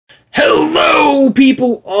Hello,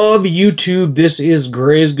 people of YouTube. This is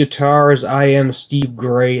Gray's Guitars. I am Steve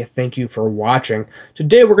Gray. Thank you for watching.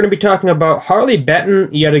 Today we're going to be talking about Harley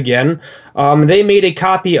Benton yet again. They made a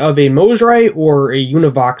copy of a Mosrite or a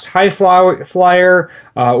Univox High Flyer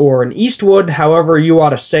or an Eastwood, however you ought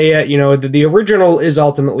to say it. You know, the original is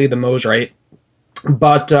ultimately the Mosrite.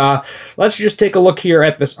 But let's just take a look here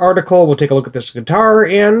at this article. We'll take a look at this guitar,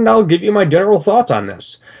 and I'll give you my general thoughts on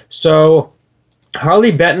this. So,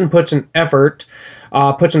 Harley Benton puts an affordable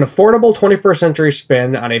 21st century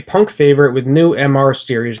spin on a punk favorite with new MR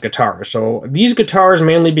series guitars. So these guitars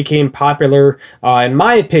mainly became popular, in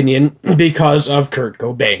my opinion, because of Kurt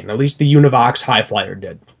Cobain. At least the Univox High Flyer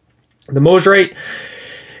did. The Mosrite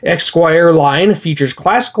Esquire line features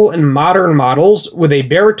classical and modern models with a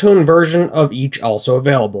baritone version of each also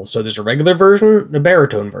available. So there's a regular version and a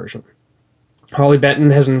baritone version. Harley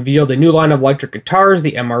Benton has unveiled a new line of electric guitars,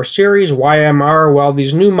 the MR series, YMR, while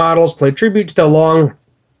these new models play tribute to the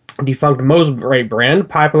long-defunct Mosrite brand.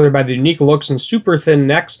 Popular by the unique looks and super thin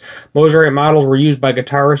necks, Mosrite models were used by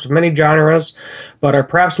guitarists of many genres, but are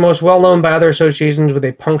perhaps most well-known by other associations with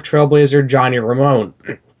a punk trailblazer, Johnny Ramone.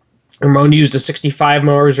 Ramone used a 65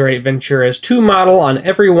 Mosrite Ventura's 2 model on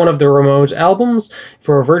every one of the Ramones albums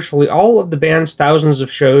for virtually all of the band's thousands of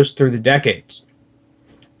shows through the decades.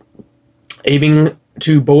 Aiming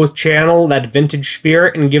to both channel that vintage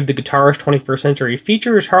spirit and give the guitarist 21st century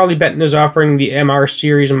features, Harley Benton is offering the MR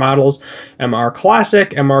series models MR Classic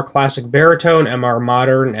Baritone,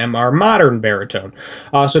 MR Modern Baritone.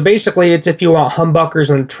 So basically, it's if you want humbuckers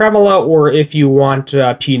and tremolo or if you want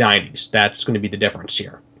P90s. That's going to be the difference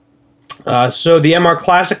here. So the MR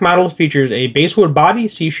Classic model features a basswood body,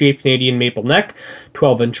 C-shaped Canadian maple neck,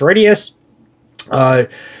 12-inch radius, Jotaba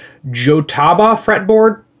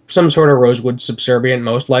fretboard, some sort of rosewood subservient,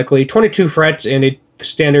 most likely, 22 frets and a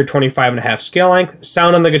standard 25.5 scale length.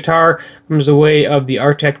 Sound on the guitar comes the way of the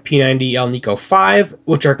Artec P90 Alnico 5,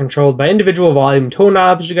 which are controlled by individual volume tone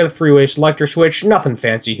knobs. You got a 3-way selector switch, nothing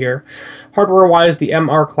fancy here. Hardware-wise, the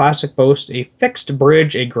MR Classic boasts a fixed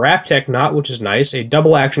bridge, a Graphtec nut, which is nice, a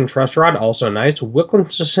double-action truss rod, also nice,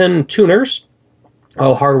 Wilkinson tuners.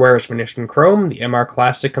 All hardware is finished in chrome. The MR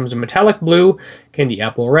Classic comes in metallic blue, candy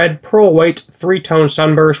apple red, pearl white, 3-tone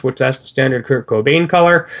sunburst, which that's the standard Kurt Cobain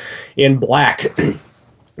color, and black.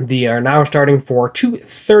 They are now starting for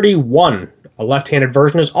 $231. A left-handed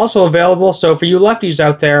version is also available, so for you lefties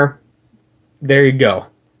out there, there you go.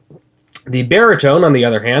 The baritone, on the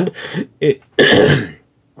other hand, it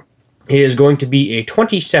is going to be a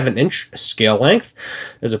 27-inch scale length,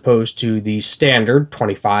 as opposed to the standard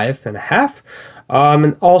 25.5.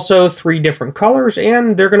 And also 3 different colors,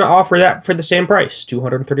 and they're going to offer that for the same price,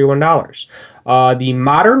 $231. The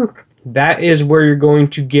modern, that is where you're going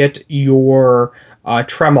to get your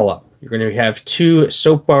tremolo. You're going to have 2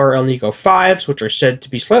 Soap Bar Alnico 5s, which are said to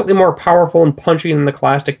be slightly more powerful and punchy than the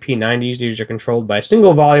classic P90s. These are controlled by a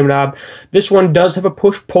single volume knob. This one does have a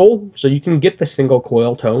push-pull, so you can get the single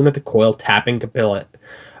coil tone with the coil tapping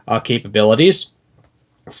capabilities.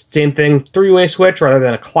 Same thing, 3-way switch rather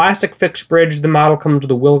than a classic fixed bridge. The model comes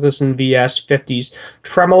with a Wilkinson VS50's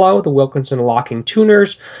tremolo, the Wilkinson locking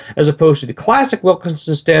tuners, as opposed to the classic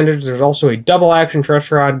Wilkinson standards. There's also a double-action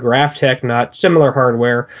truss rod, Graphtec nut, similar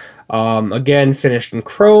hardware, again finished in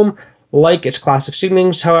chrome, like its classic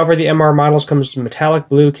seedlings. However, the MR models comes in metallic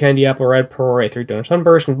blue, candy apple red, pearl white, 3-tone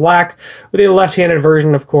sunburst, and black, with a left-handed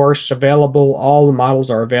version, of course, available. All the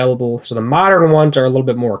models are available, so the modern ones are a little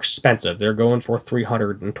bit more expensive. They're going for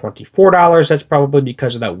 $324. That's probably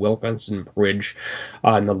because of that Wilkinson bridge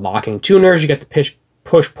and the locking tuners. You get the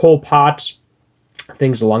push-pull pots,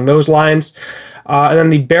 things along those lines. And then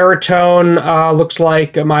the baritone looks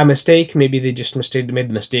like my mistake. Maybe they just made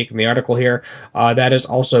the mistake in the article here. That is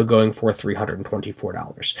also going for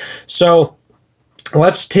 $324. So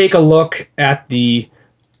let's take a look at the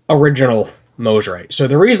original Mosrite. So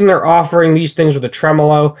the reason they're offering these things with a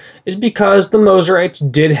tremolo is because the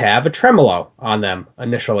Mosrites did have a tremolo on them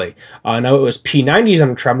initially. Now it was P90s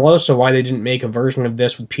on a tremolo, so why they didn't make a version of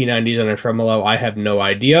this with P90s on a tremolo, I have no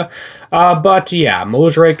idea. But yeah,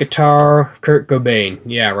 Mosrite guitar, Kurt Cobain.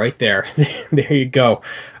 Yeah, right there. There you go.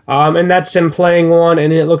 And that's him playing one,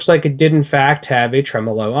 and it looks like it did in fact have a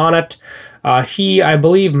tremolo on it. He, I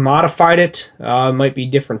believe, modified it. Might be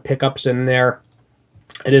different pickups in there.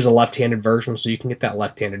 It is a left-handed version, so you can get that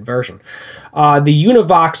left-handed version. The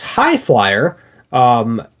Univox High Flyer,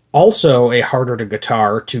 also a harder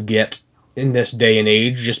guitar to get in this day and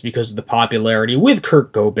age, just because of the popularity with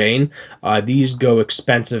Kurt Cobain. These go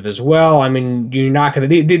expensive as well. I mean, you're not going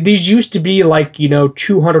to... These used to be like, you know,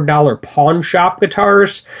 $200 pawn shop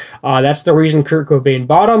guitars. That's the reason Kurt Cobain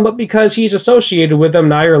bought them, but because he's associated with them,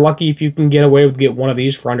 now you're lucky if you can get away with get one of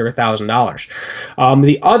these for under $1,000.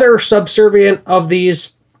 The other subservient of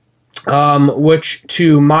these, which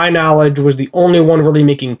to my knowledge was the only one really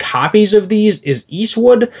making copies of these, is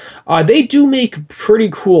Eastwood. They do make pretty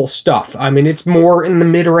cool stuff. I mean, it's more in the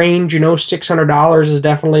mid-range, you know, $600 is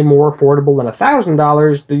definitely more affordable than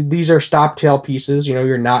 $1,000. These are stop-tail pieces, you know,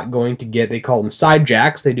 you're not going to get, they call them side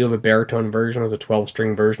jacks. They do have a baritone version, with a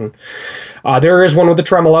 12-string version. There is one with a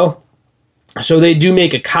tremolo. So they do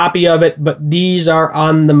make a copy of it, but these are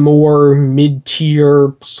on the more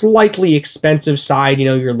mid-tier, slightly expensive side. You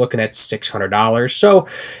know, you're looking at $600. So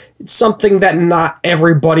it's something that not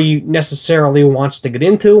everybody necessarily wants to get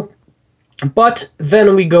into. But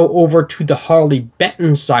then we go over to the Harley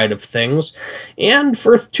Benton side of things, and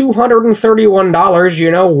for $231, you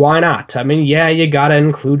know, why not? I mean, yeah, you gotta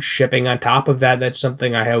include shipping on top of that. That's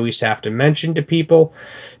something I always have to mention to people,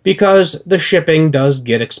 because the shipping does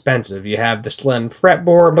get expensive. You have the slim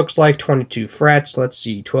fretboard, looks like 22 frets. Let's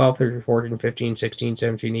see, 12, 13, 14, 15, 16,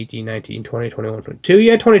 17, 18, 19, 20, 21, 22.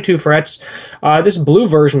 Yeah, 22 frets. This blue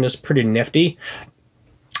version is pretty nifty.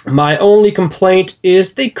 My only complaint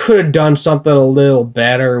is they could have done something a little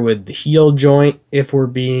better with the heel joint, if we're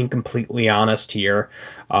being completely honest here.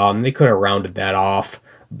 They could have rounded that off,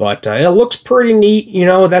 but it looks pretty neat. You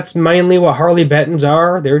know, that's mainly what Harley Bentons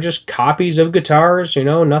are. They're just copies of guitars, you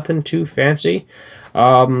know, nothing too fancy.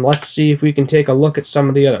 Let's see if we can take a look at some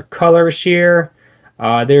of the other colors here.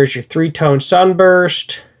 There's your three-tone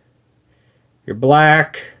sunburst, your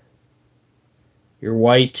black, your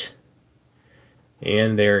white,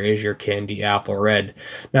 and there is your candy apple red.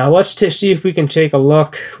 Now let's see if we can take a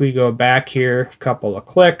look. We go back here a couple of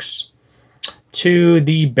clicks to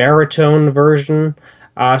the baritone version.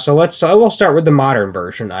 So we'll start with the modern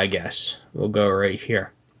version, I guess. We'll go right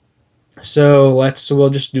here. So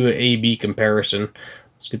we'll just do an A/B comparison.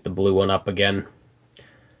 Let's get the blue one up again.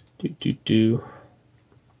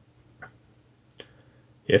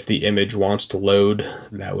 If the image wants to load,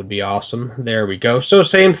 that would be awesome. There we go. So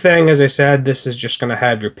same thing, as I said, this is just going to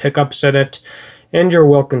have your pickups in it and your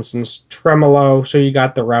Wilkinson's tremolo. So you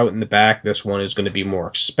got the route in the back. This one is going to be more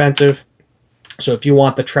expensive. So if you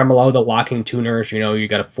want the tremolo, the locking tuners, you know, you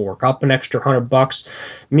got to fork up an extra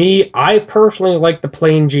 $100. I personally like the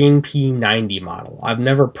plain Jane P90 model. I've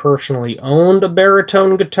never personally owned a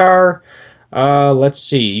baritone guitar. Let's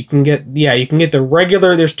see, you can get the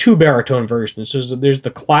regular, there's two baritone versions. So there's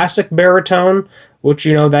the classic baritone, which,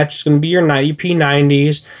 you know, that's going to be your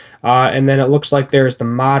P90s, and then it looks like there's the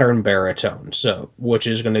modern baritone, so, which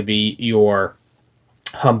is going to be your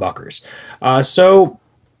humbuckers. So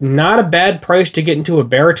not a bad price to get into a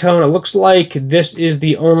baritone. It looks like this is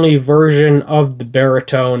the only version of the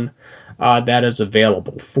baritone that is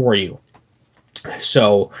available for you.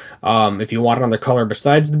 So, if you want another color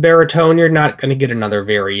besides the baritone, you're not going to get another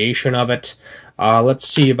variation of it. Let's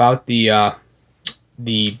see about the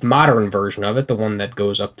modern version of it, the one that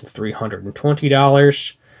goes up to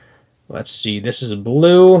 $320. Let's see, this is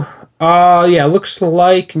blue. Yeah, looks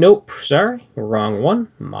like, nope, sorry, wrong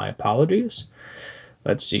one. My apologies.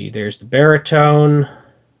 Let's see, there's the baritone,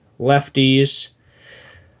 lefties.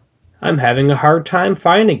 I'm having a hard time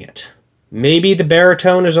finding it. Maybe the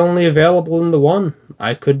baritone is only available in the one.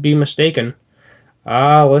 I could be mistaken.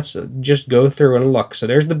 Let's just go through and look. So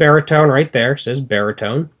there's the baritone right there. It says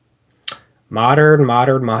baritone. Modern,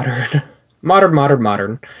 modern, modern. Modern, modern,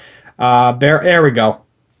 modern. There we go.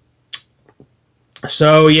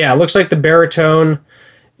 So yeah, it looks like the baritone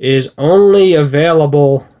is only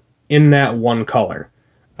available in that one color.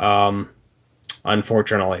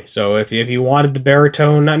 Unfortunately. So if you wanted the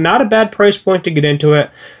baritone, not a bad price point to get into it,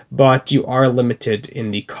 but you are limited in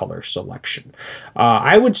the color selection.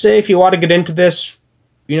 I would say if you want to get into this,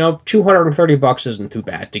 you know, $230 isn't too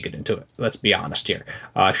bad to get into it. Let's be honest here.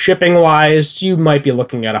 Shipping wise, you might be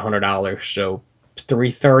looking at $100, so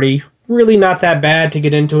 $330. Really not that bad to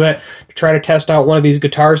get into it, to try to test out one of these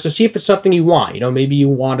guitars to see if it's something you want. You know, maybe you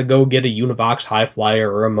want to go get a Univox High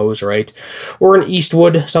Flyer or a Mosrite or an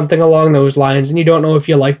Eastwood, something along those lines, and you don't know if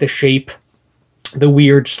you like the shape, the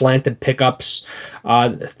weird slanted pickups,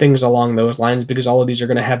 things along those lines, because all of these are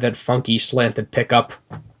going to have that funky slanted pickup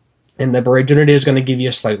in the bridge, and it is going to give you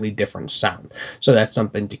a slightly different sound. So that's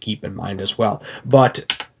something to keep in mind as well.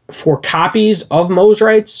 But for copies of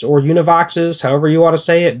Mosrites or Univoxes, however you want to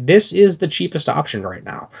say it, this is the cheapest option right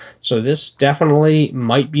now. So this definitely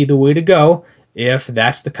might be the way to go if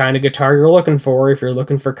that's the kind of guitar you're looking for. If you're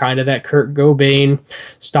looking for kind of that Kurt Cobain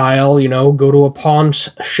style, you know, go to a pawn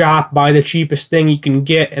shop, buy the cheapest thing you can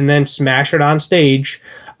get, and then smash it on stage,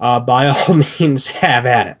 by all means, have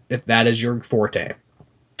at it, if that is your forte.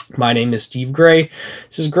 My name is Steve Gray.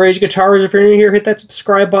 This is Gray's Guitars. If you're new here, hit that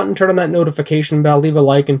subscribe button, turn on that notification bell, leave a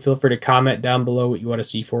like, and feel free to comment down below what you want to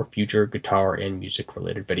see for future guitar and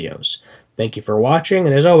music-related videos. Thank you for watching,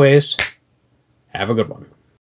 and as always, have a good one.